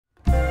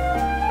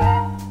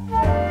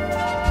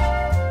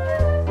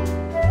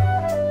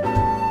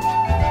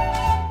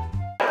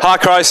Hi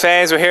Crows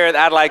fans, we're here at the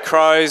Adelaide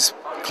Crows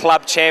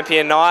Club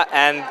Champion Night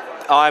and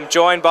I'm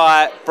joined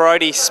by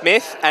Brodie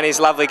Smith and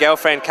his lovely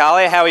girlfriend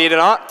Carly. How are you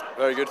tonight?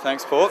 Very good,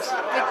 thanks Porps.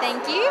 Good,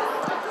 thank you.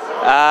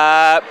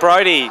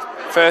 Brodie,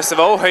 first of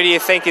all, who do you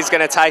think is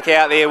going to take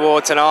out the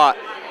award tonight?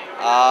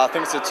 I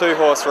think it's a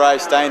two-horse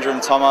race, Danger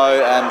and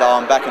Tomo, and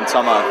I'm backing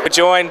Tomo. We're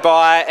joined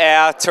by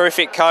our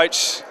terrific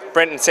coach,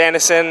 Brenton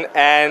Sanderson,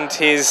 and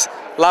his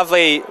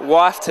lovely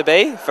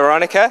wife-to-be,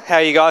 Veronika. How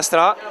are you guys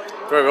tonight?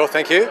 Very well,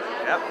 thank you.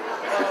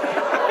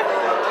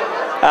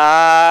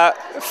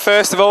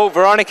 First of all,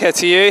 Veronika,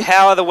 to you,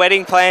 how are the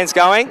wedding plans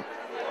going?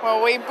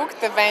 Well, we booked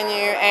the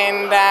venue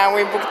and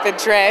we booked the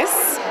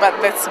dress,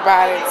 but that's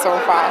about it so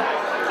far.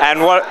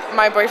 And what?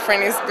 My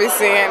boyfriend is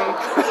busy and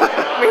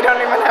we don't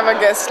even have a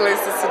guest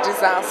list. It's a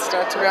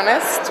disaster, to be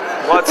honest.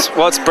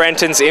 What's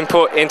Brenton's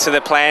input into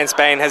the plans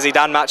been? Has he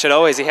done much at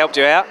all? Has he helped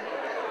you out?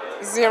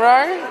 0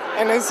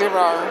 and a 0.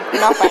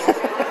 Nothing.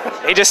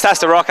 He just has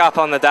to rock up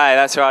on the day,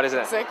 that's right, isn't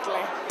it? Exactly.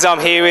 I'm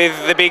here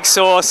with the big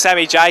source,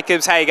 Sammy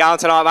Jacobs. How you going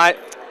tonight, mate?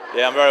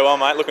 Yeah, I'm very well,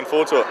 mate. Looking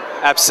forward to it.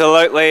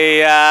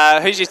 Absolutely.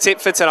 Who's your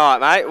tip for tonight,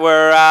 mate?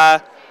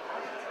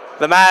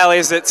 The mail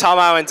is that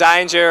Tomo and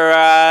Danger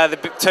are the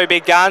two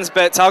big guns,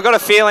 but I've got a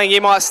feeling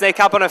you might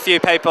sneak up on a few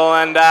people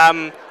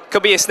and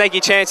could be a sneaky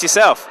chance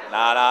yourself.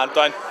 Nah,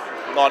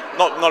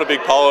 not a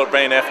big poll at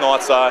Brenton F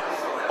night, so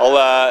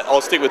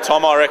I'll stick with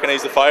Tomo. I reckon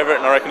he's the favourite,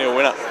 and I reckon he'll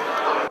win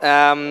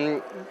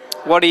it.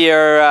 What are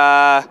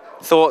your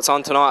thoughts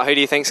on tonight? Who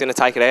do you think's going to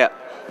take it out?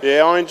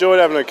 Yeah, I enjoyed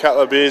having a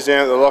couple of beers down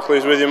at the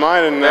Lockleys with you,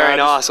 mate. And, very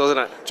nice, wasn't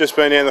it? Just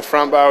been down the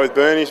front bar with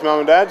Bernie's mum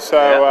and dad,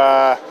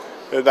 so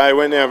they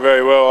went down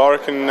very well. I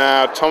reckon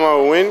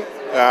Tomo will win,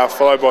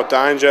 followed by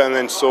Danger and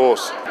then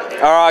Sauce.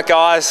 All right,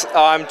 guys,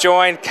 I'm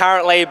joined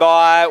currently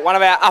by one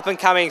of our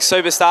up-and-coming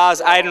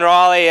superstars, Aidan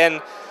Riley,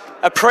 and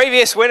a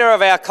previous winner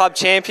of our club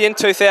champion,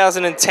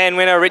 2010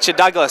 winner, Richard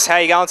Douglas. How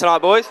are you going tonight,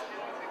 boys?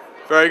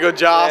 Very good,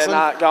 Jason.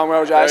 Yeah, going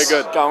well, Jace.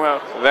 Very good. Going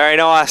well. Very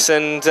nice.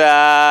 And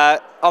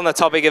on the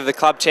topic of the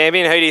club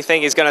champion, who do you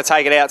think is going to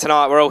take it out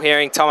tonight? We're all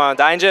hearing Tomo and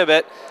Danger,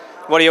 but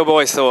what are your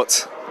boys'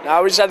 thoughts?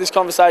 No, we just had this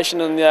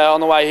conversation on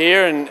the way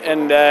here, and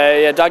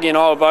Dougie and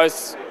I were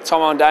both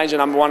Tomo and Danger,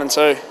 number 1 and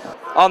 2.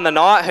 On the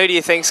night, who do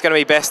you think is going to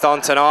be best on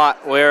tonight?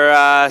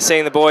 We're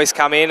seeing the boys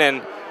come in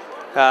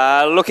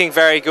and looking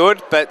very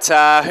good, but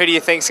who do you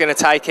think is going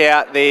to take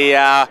out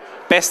the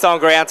best on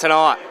ground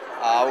tonight?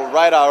 Well,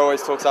 Radar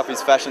always talks up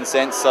his fashion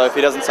sense, so if he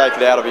doesn't take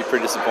it out, I'll be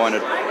pretty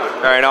disappointed.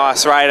 Very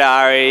nice,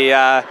 Radar.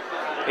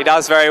 He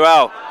does very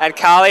well. And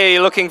Carly, are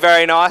you looking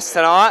very nice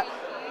tonight?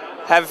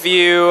 Have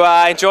you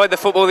enjoyed the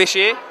football this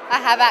year? I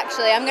have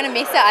actually. I'm going to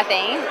miss it, I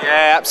think.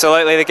 Yeah,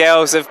 absolutely. The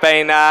girls have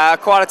been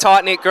quite a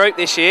tight-knit group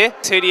this year.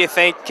 Who do you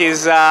think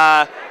is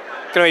going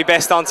to be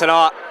best on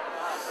tonight?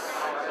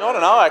 I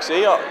don't know,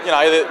 actually.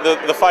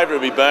 The favourite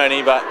would be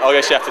Bernie, but I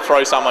guess you have to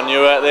throw someone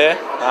new out there.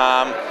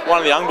 One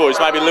of the young boys,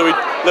 maybe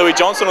Louis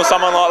Johnson or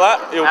someone like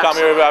that. He'll come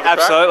here over.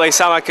 Absolutely,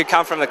 someone could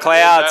come from the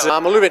clouds.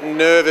 I'm a little bit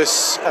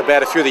nervous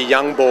about a few of the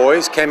young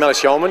boys. Cam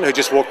Ellis-Yeoman, who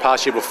just walked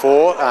past you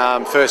before,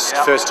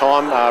 first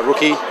time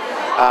rookie.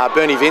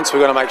 Bernie Vince,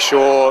 we've got to make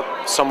sure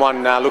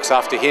someone looks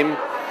after him.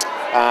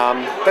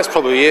 That's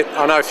probably it.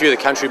 I know a few of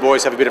the country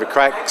boys have a bit of a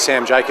crack.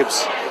 Sam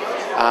Jacobs.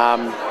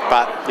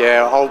 But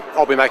yeah,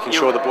 I'll be making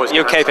sure the boys.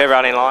 You'll keep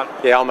everyone in line.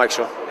 Yeah, I'll make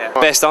sure. Yeah.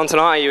 Best on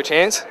tonight, are you a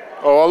chance?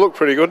 Oh, I look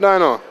pretty good, don't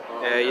I?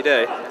 Yeah, you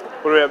do.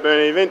 What about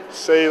Bernie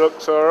Vince? He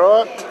looks all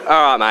right.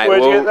 All right, mate.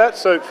 Where'd you get that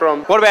suit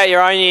from? What about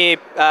your own year,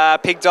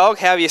 Pig Dog?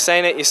 How have you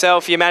seen it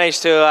yourself? You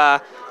managed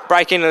to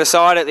break into the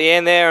side at the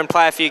end there and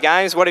play a few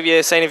games. What have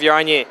you seen of your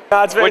own year?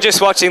 We're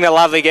just watching the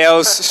lovely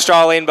girls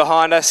stroll in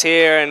behind us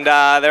here, and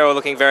they're all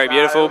looking very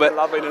beautiful. But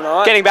lovely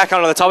tonight. Getting back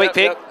onto the topic,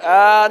 Pig.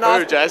 No.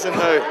 Who, Jason?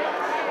 Who?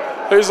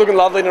 Who's looking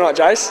lovely tonight,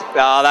 Jace?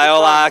 Oh, they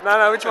all are.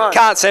 No, which one?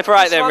 Can't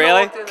separate them,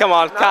 really. Come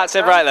on, can't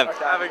separate them.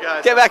 Okay. Have a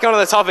go. Get back onto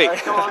the topic.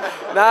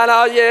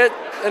 Yeah.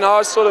 I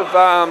was sort of,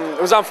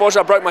 it was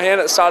unfortunate I broke my hand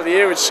at the start of the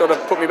year, which sort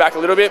of put me back a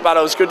little bit, but it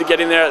was good to get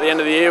in there at the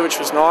end of the year, which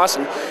was nice,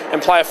 and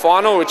play a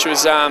final, which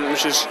was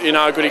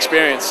a good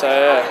experience. So,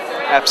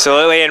 yeah.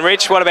 Absolutely. And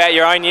Rich, what about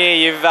your own year?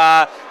 You've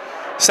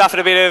suffered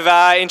a bit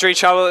of injury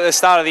trouble at the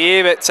start of the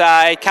year, but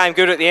it came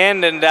good at the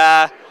end,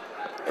 and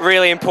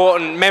really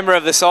important member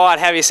of the side.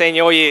 How have you seen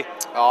your year?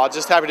 Oh,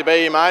 just happy to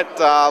be here, mate.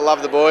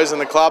 Love the boys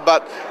and the club,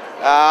 but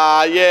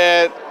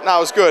it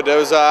was good. It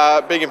was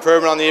a big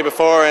improvement on the year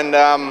before,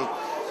 and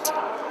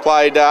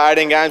played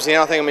 18 games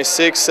here. I think I missed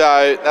 6,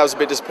 so that was a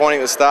bit disappointing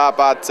at the start,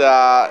 but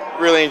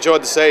really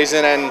enjoyed the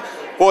season, and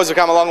boys have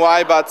come a long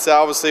way, but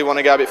obviously want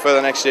to go a bit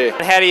further next year.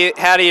 How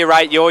do you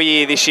rate your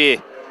year this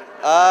year?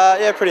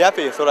 Yeah, pretty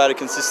happy. I thought I had a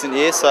consistent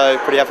year, so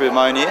pretty happy with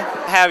my own year.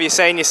 How have you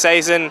seen your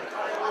season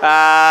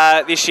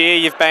this year?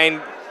 You've been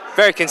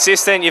very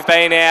consistent. You've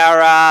been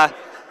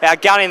our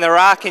gun in the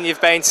ruck, and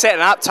you've been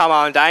setting up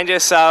Tomo and Danger.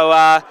 So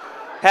how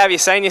have you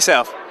seen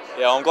yourself?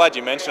 Yeah, I'm glad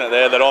you mentioned it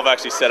there, that I've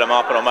actually set them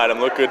up and I made them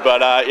look good. But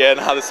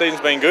the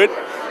season's been good.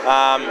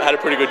 Had a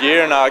pretty good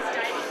year, and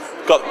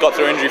got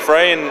through injury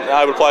free and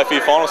able to play a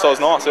few finals, so it was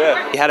nice.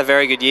 Yeah. You had a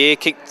very good year.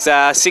 Kicked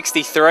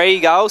 63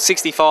 goals,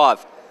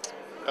 65.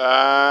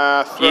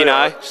 You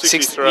know,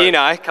 63. you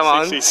know, come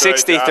on,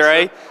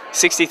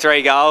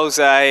 63 goals,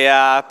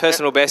 a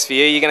personal best for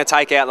you. You're going to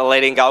take out the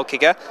leading goal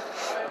kicker.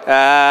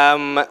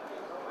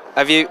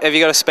 Have you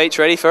got a speech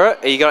ready for it?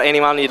 Have you got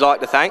anyone you'd like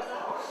to thank?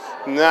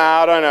 No,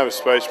 I don't have a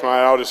speech, mate.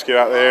 I'll just get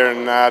up there,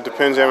 and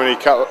depends how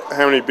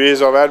many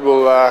beers I've had.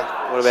 We'll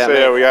see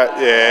how we go.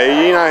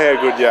 Yeah, you know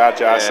how good you are,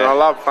 Jason. I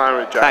love playing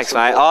with Jason. Thanks,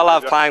 mate. I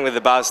love playing with the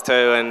Buzz too,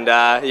 and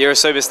you're a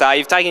superstar.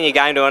 You've taken your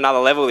game to another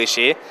level this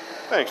year.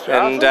 Thanks,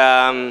 Jason.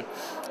 And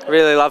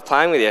really love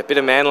playing with you. A bit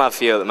of man love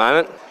for you at the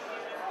moment.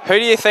 Who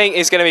do you think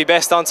is going to be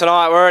best on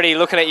tonight? We're already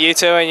looking at you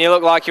two, and you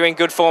look like you're in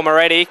good form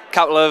already.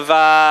 Couple of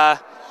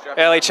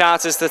early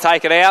chances to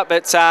take it out,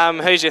 but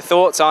who's your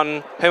thoughts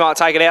on who might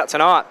take it out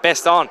tonight?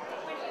 Best on?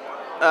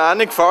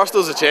 Nick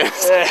Forrester's a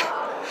chance. Yeah.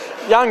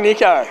 Young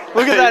Nico.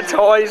 Look at that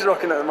tie he's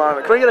rocking at the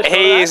moment. Can we get a shot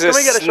He is of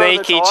that? a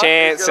sneaky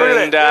chance,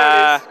 and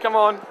come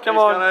on.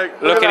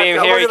 look at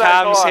him. Here he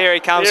comes. Here he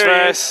comes for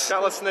us.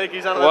 Couple of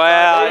sneakies under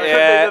Wow, the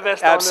yeah,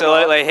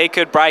 absolutely. He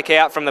could break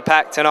out from the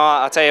pack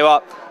tonight. I'll tell you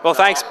what. Well,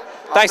 thanks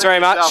very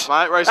much. Yourself,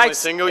 mate. Recently Thanks.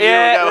 single.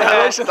 Yeah,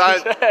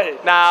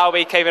 I'll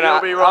be keeping it.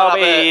 You'll be right up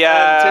there.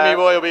 And Timmy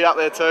Boy will be up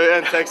there too,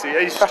 and Texie.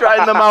 He's straight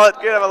in the mullet.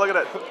 Get have a look at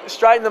it.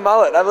 Straight in the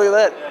mullet. Have a look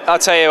at that. I'll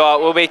tell you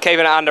what. We'll be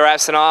keeping it under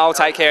wraps tonight. I'll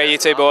take care of you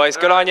two boys.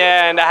 Good on you,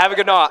 and have a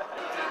good night.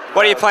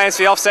 What are your plans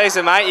for the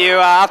off-season, mate? You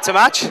up to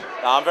much? No,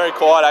 I'm very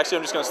quiet actually.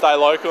 I'm just going to stay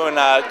local and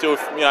do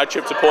a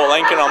trip to Port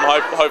Lincoln.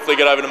 I'm hopefully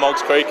get over to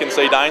Moggs Creek and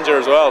see Danger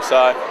as well.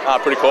 So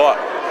pretty quiet.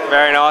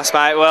 Very nice,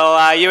 mate.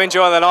 Well, you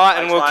enjoy the night,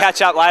 and we'll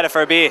catch up later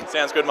for a beer.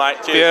 Sounds good, mate.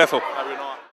 Cheers. Beautiful.